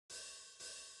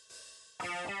We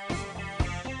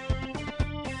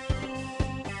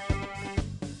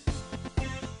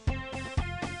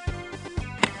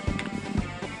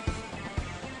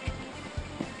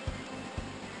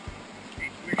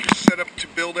just set up to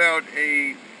build out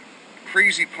a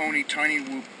CrazePony Tiny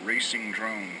Whoop racing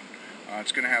drone.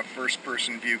 It's going to have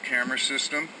first-person view camera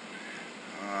system.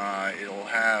 It'll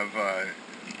have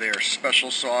their special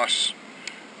sauce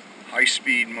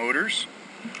high-speed motors.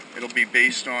 It'll be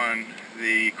based on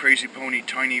the CrazePony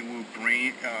Tiny Whoop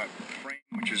frame,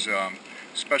 which is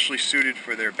specially suited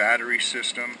for their battery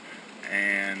system,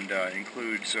 and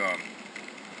includes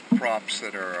props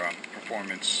that are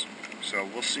performance. So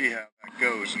we'll see how that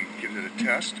goes and give it a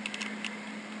test.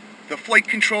 The flight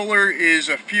controller is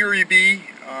a Furibee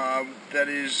that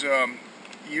is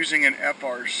using an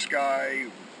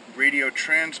FrSky radio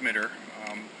transmitter.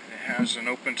 It has an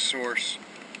open source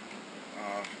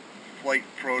flight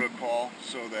protocol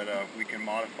so that we can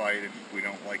modify it if we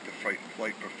don't like the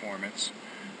flight performance.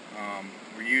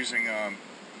 We're using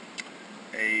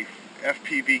a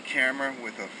FPV camera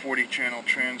with a 40 channel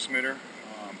transmitter,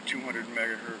 200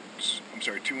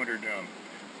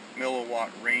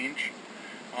 milliwatt range.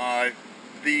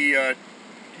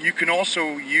 You can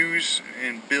also use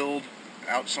and build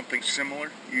out something similar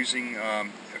using a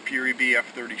Furibee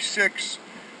F36,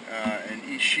 an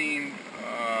Eachine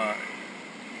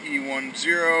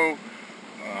E10,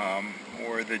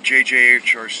 or the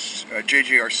JJRC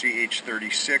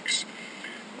H36,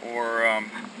 or an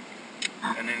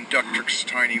Inductrix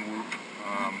Tiny Whoop.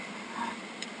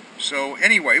 So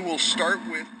anyway, we'll start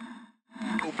with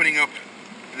opening up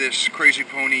this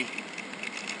CrazePony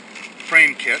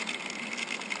frame kit.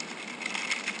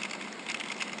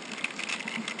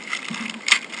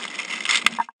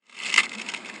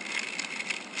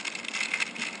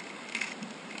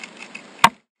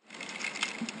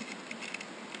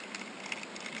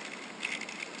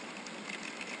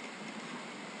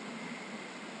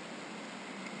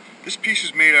 This piece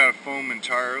is made out of foam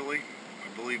entirely. I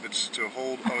believe it's to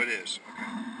hold. Oh, it is.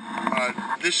 Okay.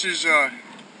 This is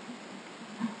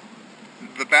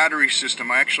the battery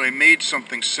system. I actually made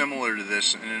something similar to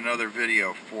this in another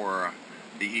video for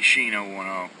the Eachine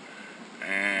 010,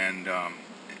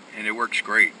 and it works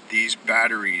great. These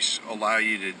batteries allow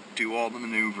you to do all the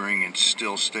maneuvering and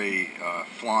still stay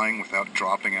flying without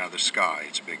dropping out of the sky.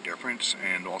 It's a big difference,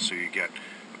 and also you get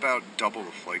about double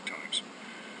the flight times.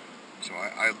 So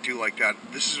I do like that.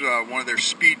 This is one of their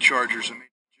speed chargers I made a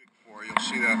jig for. You'll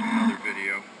see that in another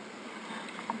video.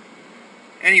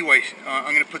 Anyway,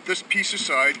 I'm going to put this piece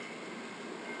aside.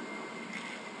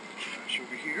 Flash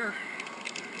over here.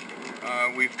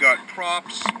 We've got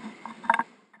props.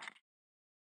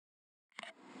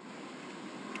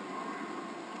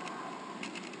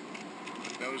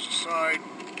 Put those aside.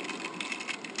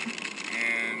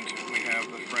 And we have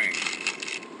the frame.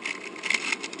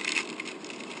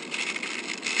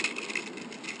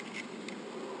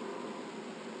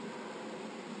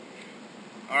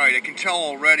 Alright, I can tell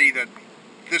already that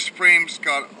this frame's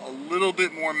got a little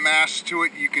bit more mass to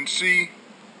it. You can see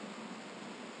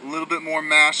a little bit more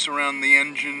mass around the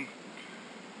engine,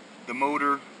 the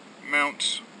motor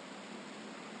mounts.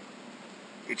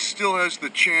 It still has the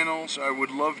channels. I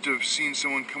would love to have seen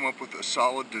someone come up with a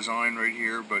solid design right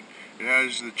here, but it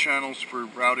has the channels for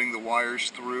routing the wires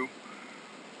through.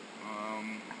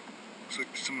 Looks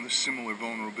like some of the similar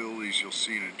vulnerabilities you'll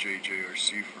see in a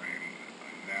JJRC frame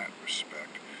in that respect.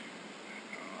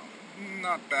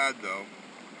 Not bad though.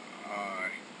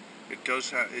 It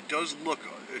does look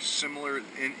similar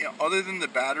other than the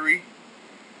battery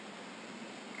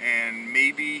and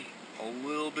maybe a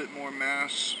little bit more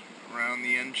mass around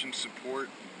the engine support.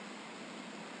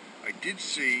 I did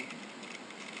see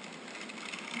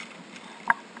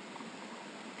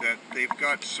that they've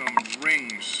got some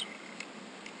rings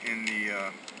in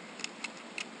the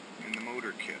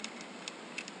motor kit.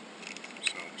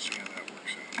 So let's see how that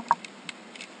works out.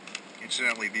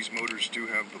 Incidentally, these motors do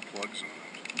have the plugs on them.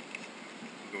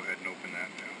 We'll go ahead and open that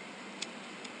now.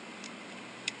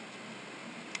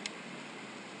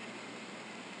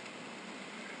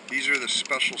 These are the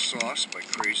special sauce by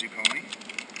CrazePony.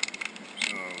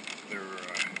 So they're,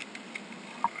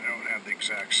 I don't have the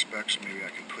exact specs, maybe I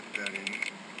can put that in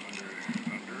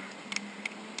under.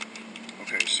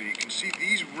 Okay, so you can see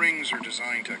these rings are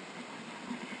designed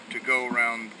to go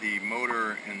around the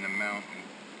motor and the mount in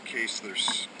case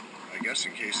there's, I guess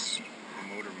in case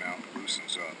the motor mount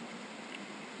loosens up.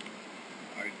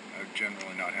 I've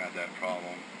generally not had that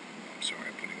problem. I'm sorry,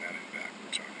 I'm putting that in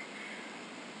backwards, aren't I?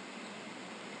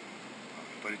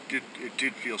 But it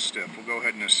did feel stiff. We'll go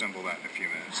ahead and assemble that in a few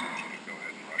minutes. I don't want to go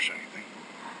ahead and rush anything.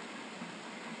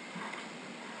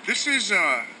 This is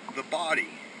the body.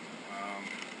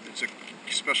 It's a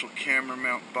special camera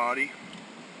mount body.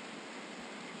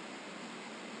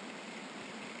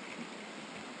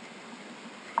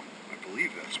 I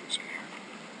believe that's what's in here.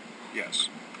 Yes.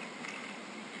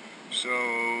 So,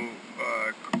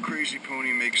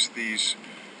 CrazePony makes these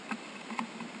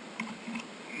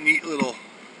neat little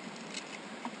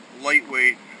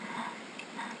lightweight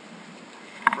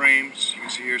frames. You can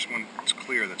see here's one that's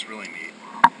clear, that's really neat.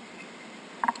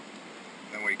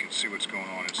 That way you can see what's going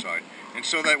on inside. And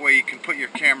so that way you can put your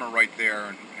camera right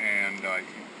there and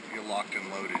you're locked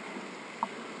and loaded.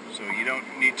 So you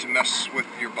don't need to mess with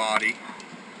your body.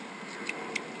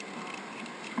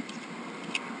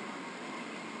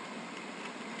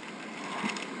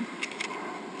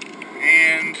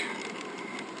 And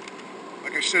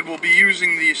like I said, we'll be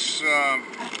using these,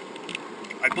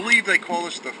 I believe they call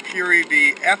this the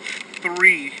Furibee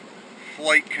F3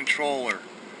 flight controller.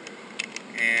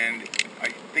 And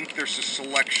I think there's a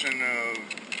selection of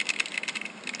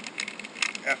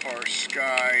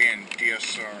FrSky and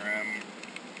DSM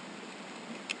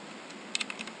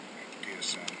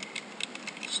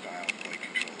style flight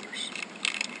controllers.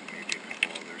 Maybe a couple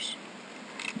others.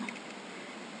 I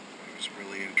was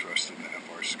really interested in the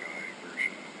FrSky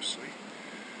version, obviously.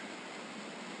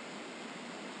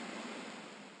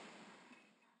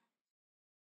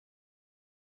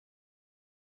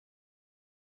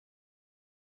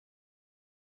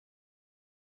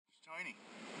 Tiny.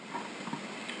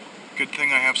 Good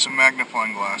thing I have some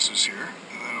magnifying glasses here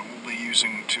that we'll be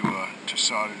using to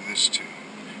solder this to.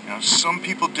 Now, some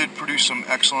people did produce some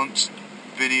excellent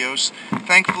videos.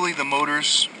 Thankfully, the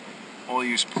motors all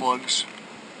use plugs,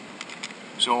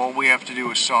 so all we have to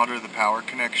do is solder the power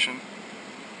connection.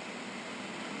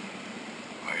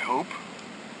 I hope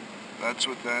that's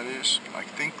what that is. I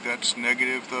think that's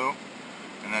negative though,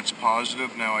 and that's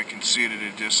positive. Now I can see it at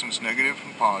a distance, negative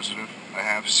and positive. I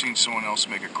have seen someone else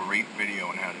make a great video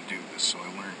on how to do this, so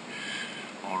I learned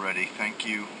already. Thank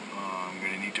you. I'm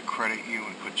going to need to credit you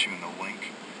and put you in the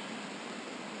link.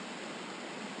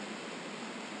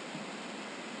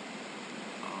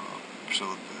 So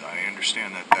that I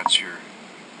understand that that's your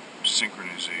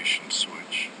synchronization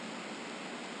switch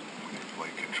with your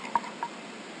flight controller.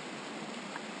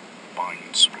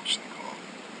 Bind switch, they call it.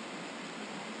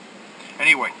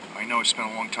 Anyway, I know I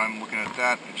spent a long time looking at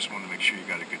that. I just wanted to make sure you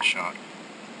got a good shot.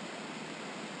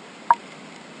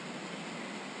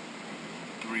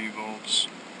 3 volts.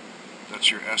 That's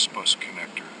your S-bus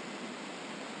connector.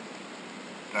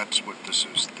 That's what this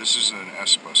is. This is an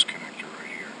S-bus connector right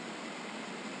here.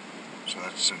 So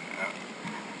that's an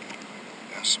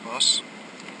S-bus.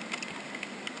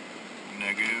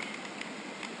 Negative.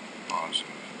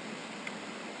 Positive.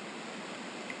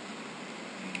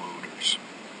 Motors.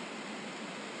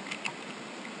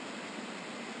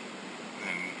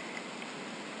 Then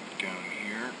down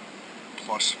here, +5,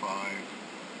 -5,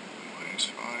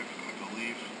 I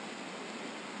believe.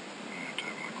 I'm going to have to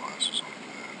have my glasses on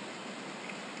for that.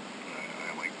 But I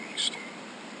like these two.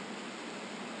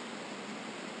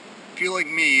 If you're like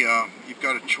me, you've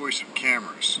got a choice of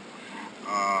cameras.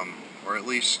 Or at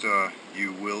least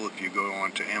you will if you go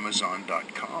on to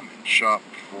Amazon.com and shop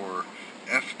for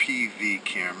FPV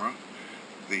camera.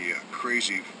 The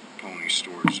CrazePony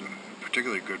store is a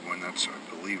particularly good one. That's, I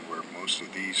believe, where most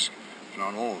of these, if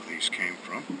not all of these, came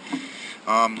from.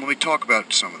 Let me talk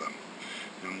about some of them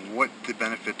and what the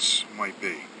benefits might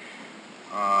be.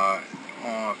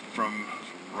 From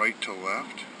right to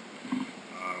left,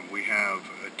 we have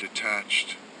a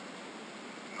detached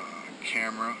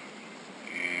camera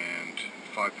and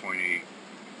 5.8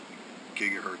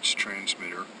 gigahertz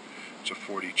transmitter. It's a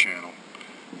 40 channel.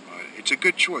 It's a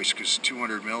good choice because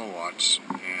 200 milliwatts,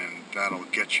 and that'll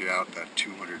get you out that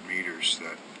 200 meters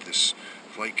that this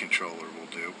flight controller will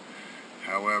do.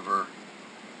 However,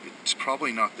 it's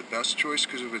probably not the best choice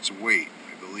because of its weight.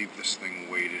 I believe this thing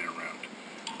weighed in around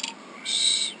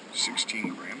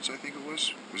 16 grams, I think it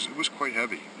was. It was quite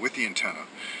heavy with the antenna.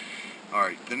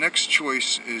 Alright, the next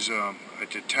choice is a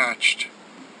detached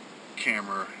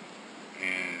camera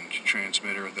and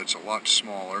transmitter that's a lot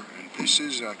smaller, and this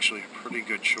is actually a pretty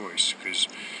good choice because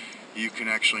you can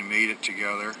actually mate it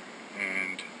together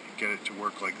and get it to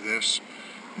work like this,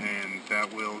 and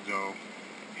that will go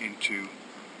into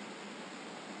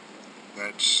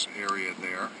that area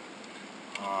there.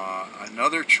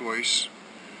 Another choice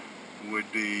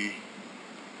would be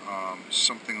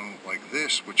something like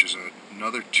this, which is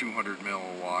another 200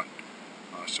 milliwatt,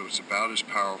 so it's about as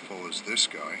powerful as this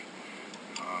guy.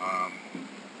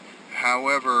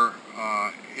 However,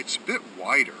 it's a bit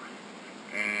wider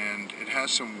and it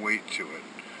has some weight to it,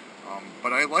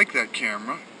 but I like that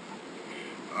camera.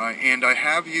 and I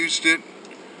have used it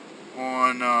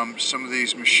on some of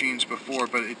these machines before,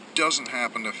 but it doesn't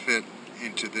happen to fit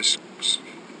into this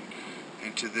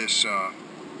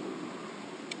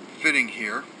fitting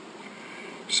here.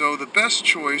 So the best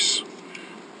choice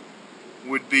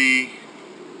would be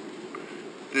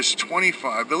this 25,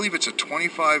 I believe it's a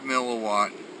 25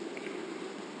 milliwatt,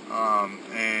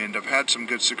 and I've had some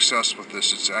good success with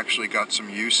this. It's actually got some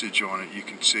usage on it, you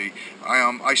can see.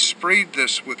 I sprayed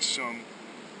this with some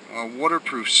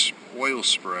waterproof oil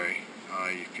spray.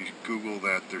 If you Google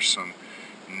that, there's some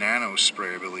nano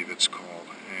spray, I believe it's called,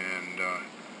 and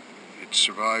it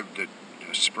survived a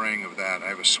spraying of that. I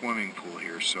have a swimming pool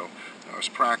here, so I was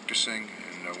practicing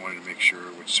and I wanted to make sure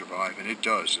it would survive, and it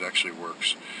does. It actually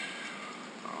works.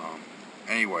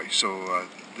 Anyway, so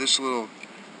this little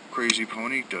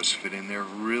CrazePony does fit in there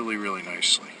really, really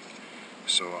nicely.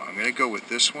 So I'm going to go with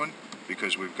this one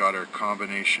because we've got our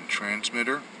combination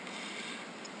transmitter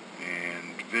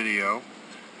and video.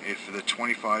 If the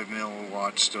 25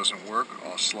 milliwatts doesn't work,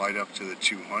 I'll slide up to the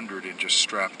 200 and just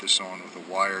strap this on with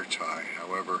a wire tie.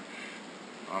 However,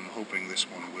 I'm hoping this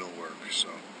one will work, so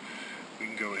we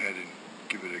can go ahead and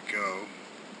give it a go.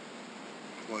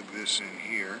 Plug this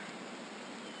in here.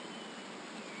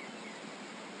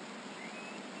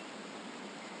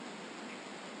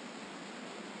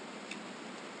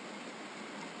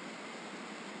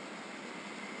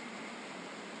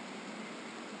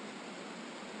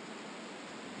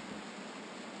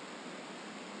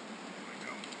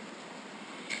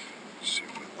 See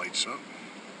if it lights up.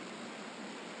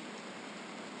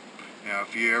 Now,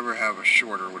 if you ever have a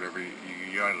short or whatever, you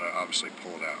gotta obviously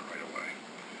pull it out right away.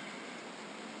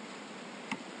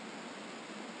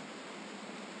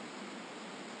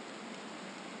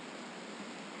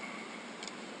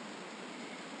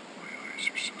 My eyes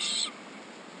are so slow.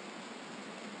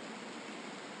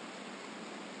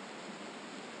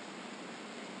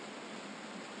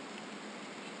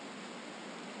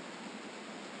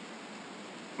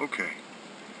 Okay.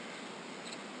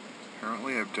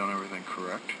 Apparently I've done everything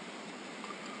correct,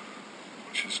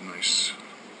 which is nice.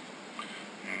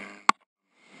 And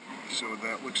so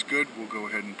that looks good. We'll go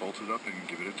ahead and bolt it up and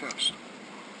give it a test.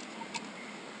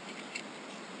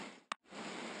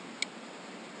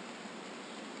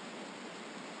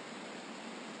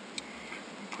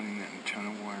 I'm putting that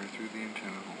antenna wire through the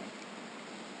antenna hole.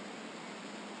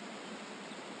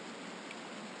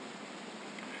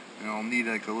 And I'll need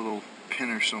like a little pin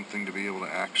or something to be able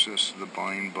to access the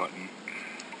bind button.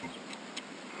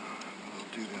 We'll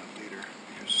do that later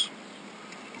because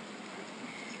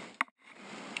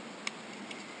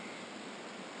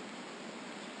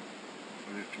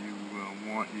but if you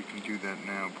want, you can do that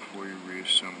now before you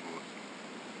reassemble it.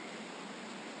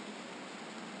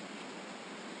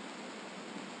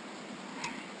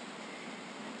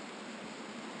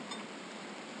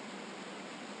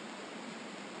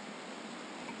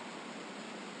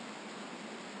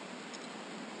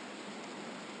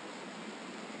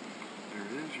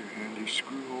 Your handy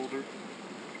screw holder.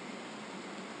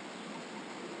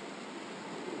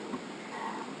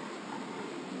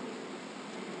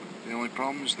 The only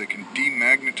problem is they can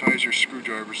demagnetize your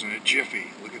screwdrivers in a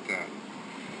jiffy. Look at that.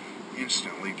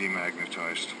 Instantly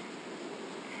demagnetized.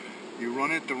 You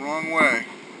run it the wrong way,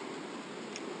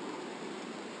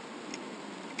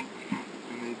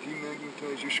 and they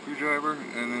demagnetize your screwdriver,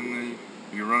 and then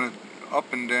you run it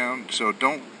up and down. So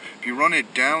if you run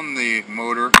it down the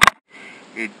motor,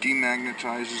 it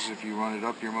demagnetizes. If you run it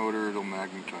up your motor, it'll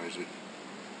magnetize it.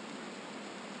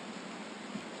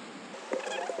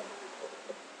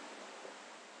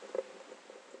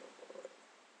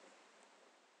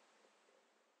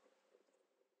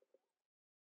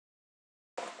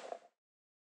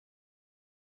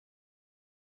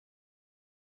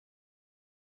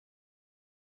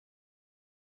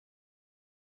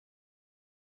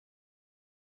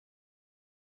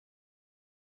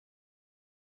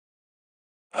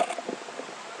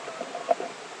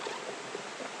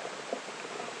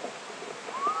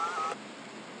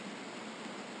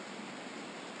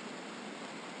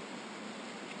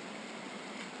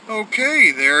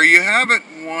 Okay, there you have it.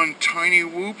 One tiny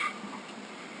whoop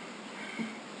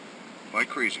by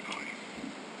CrazePony.